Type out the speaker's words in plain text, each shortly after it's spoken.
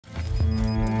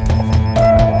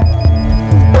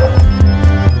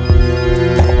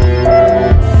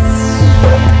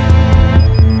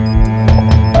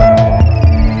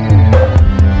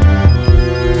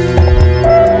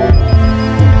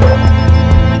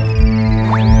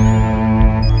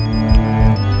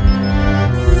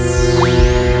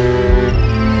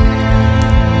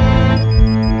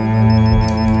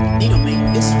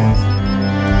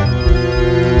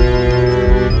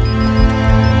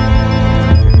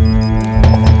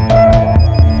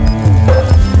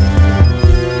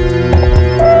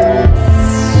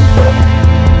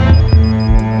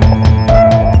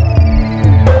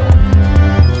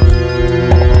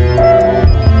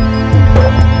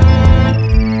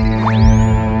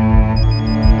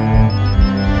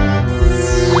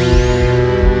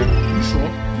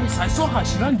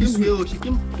so she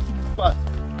came fast.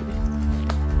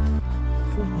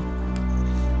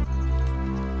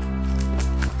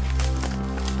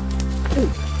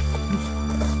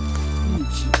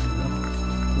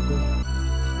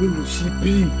 Where will she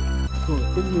be?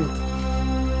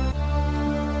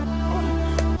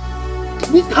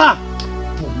 Miss her!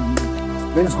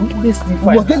 We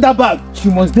must get that bag. She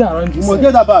must be around this. We must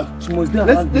get that bag. She must be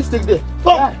around. Let's take there.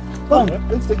 Come! Come!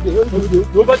 Let's take there.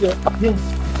 Over there.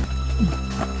 Yes.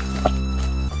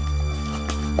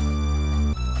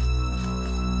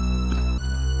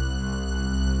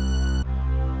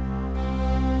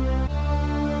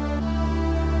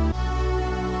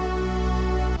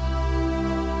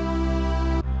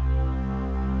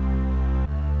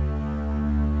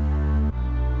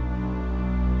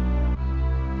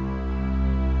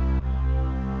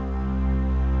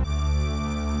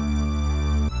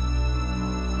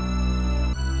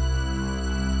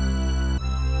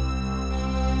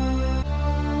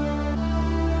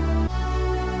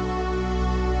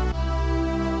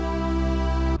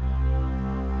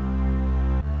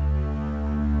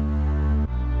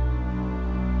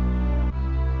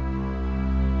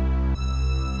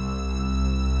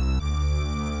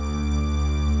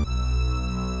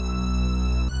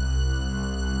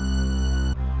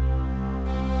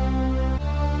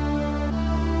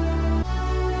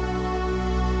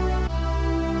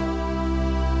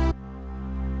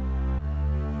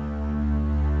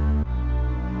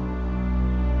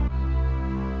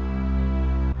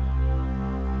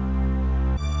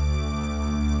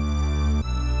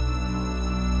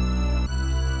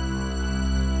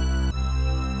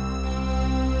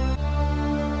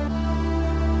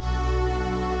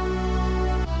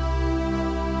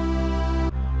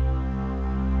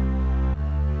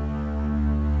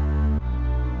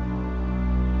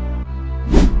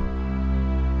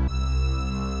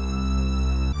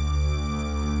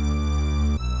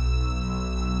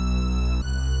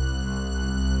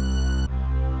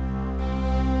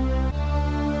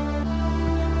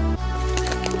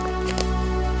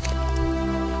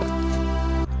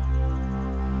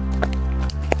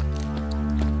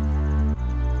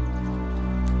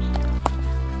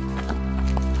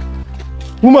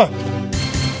 Woman!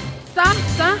 Sir?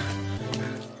 Sir?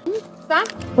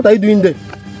 What are you doing there?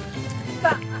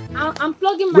 Sir, I'm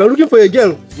plugging my... We are looking for a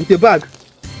girl with a bag.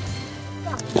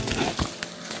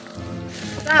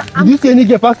 Sir, Did you see any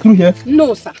girl pass through here?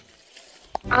 No, sir.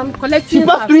 I'm collecting... She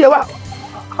passed through here?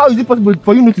 How is it possible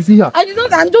for you not to see her? I did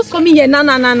not... I'm just coming here. No.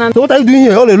 So what are you doing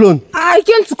here all alone? I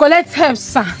came to collect help,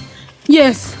 sir.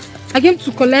 Yes. I came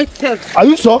to collect help. Are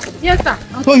you sure? Yes, sir.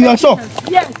 So you are sure?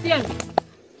 Help. Yes.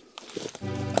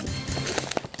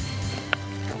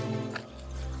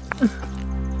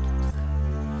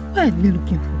 Why are they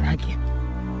looking for that girl?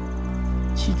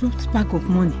 She dropped a bag of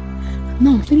money.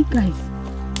 Now 3 guys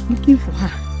looking for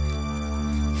her.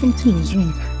 Something is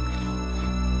wrong.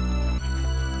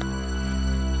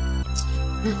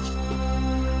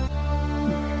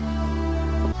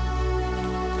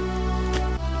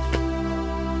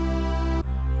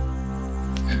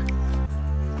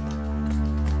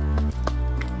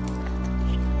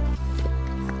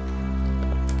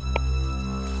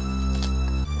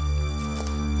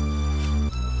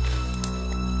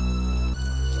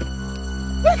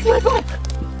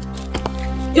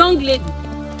 Young lady.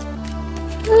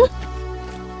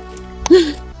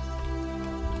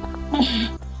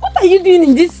 What are you doing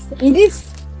in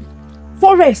this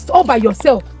forest all by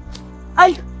yourself?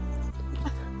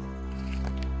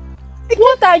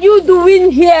 What are you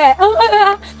doing here?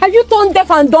 Have you turned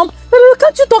deaf and dumb?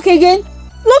 Can't you talk again?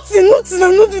 Nothing.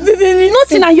 I'm not doing anything.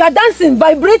 Nothing, and you are dancing,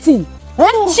 vibrating.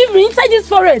 No. Shivering inside this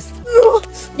forest. No.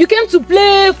 You came to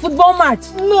play football match.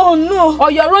 No.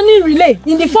 Or you're running relay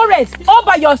in the forest all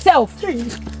by yourself.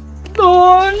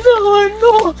 No.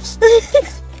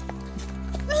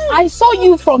 I saw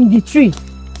you from the tree.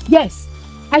 Yes.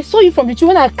 I saw you from the tree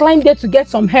when I climbed there to get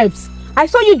some herbs. I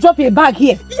saw you drop a bag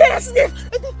here. Yes.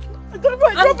 I drop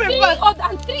a bag.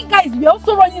 And 3 guys were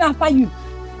also running after you.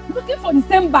 Looking for the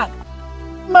same bag.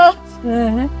 Ma.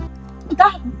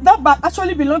 That bag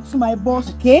actually belongs to my boss.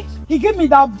 Okay. He gave me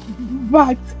that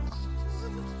bag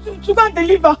to go and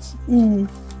deliver.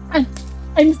 And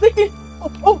I mistakenly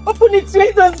open it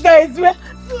to those guys where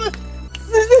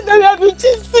they have been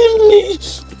chasing me.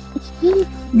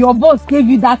 Your boss gave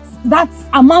you that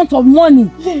amount of money.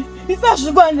 Yeah. He said I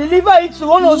should go and deliver it to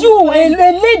one of you, a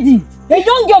lady, a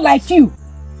young girl like you.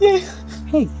 Yeah.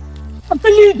 Hey. I'm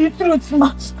telling you the truth,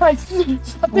 ma. I'm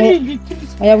telling you the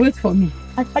truth. Wait for me.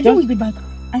 Are you with the bag?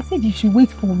 I said you should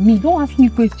wait for me. Don't ask me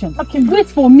questions. Okay. Wait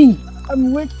for me.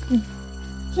 I'm waiting.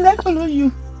 Should I follow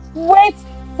you? Wait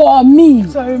for me.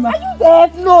 Sorry, ma. Are you there?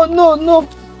 No.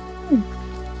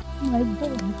 My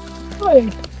boy.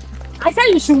 Wait. I said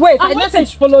you should wait. I didn't say you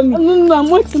should follow me. No, I'm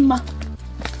waiting, ma.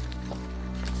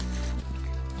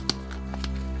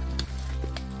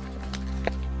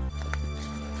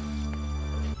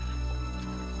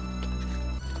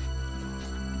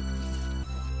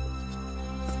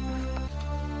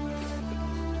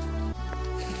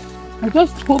 I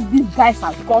just hope these guys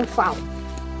have gone far.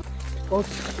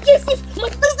 Yes, this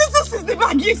is the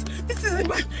bag. Yes, this is the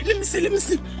bag. Let me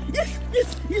see. Yes.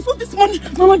 What this money?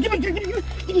 Mama, give me.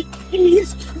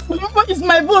 Yes. Mama, it's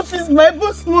my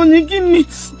boss money. Give me.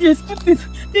 Yes, put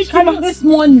it. Carry this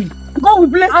money. God will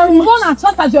bless you. I'm going as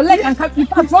fast as your leg can carry. You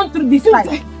can't run through this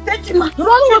side. Thank you, ma.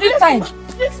 Run through this side.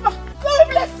 Yes, ma. God will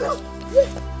bless you. Yes.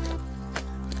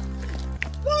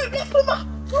 God will bless you, ma.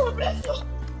 God will bless you.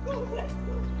 God will bless you.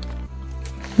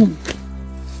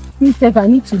 Instead, I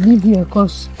need to leave here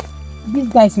because these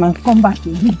guys might come back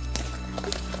again.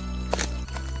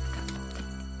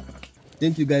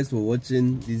 Thank you guys for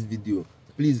watching this video.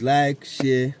 Please like,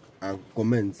 share and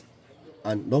comment,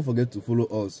 and don't forget to follow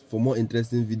us for more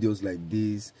interesting videos like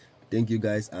this. Thank you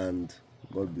guys, and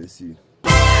God bless you.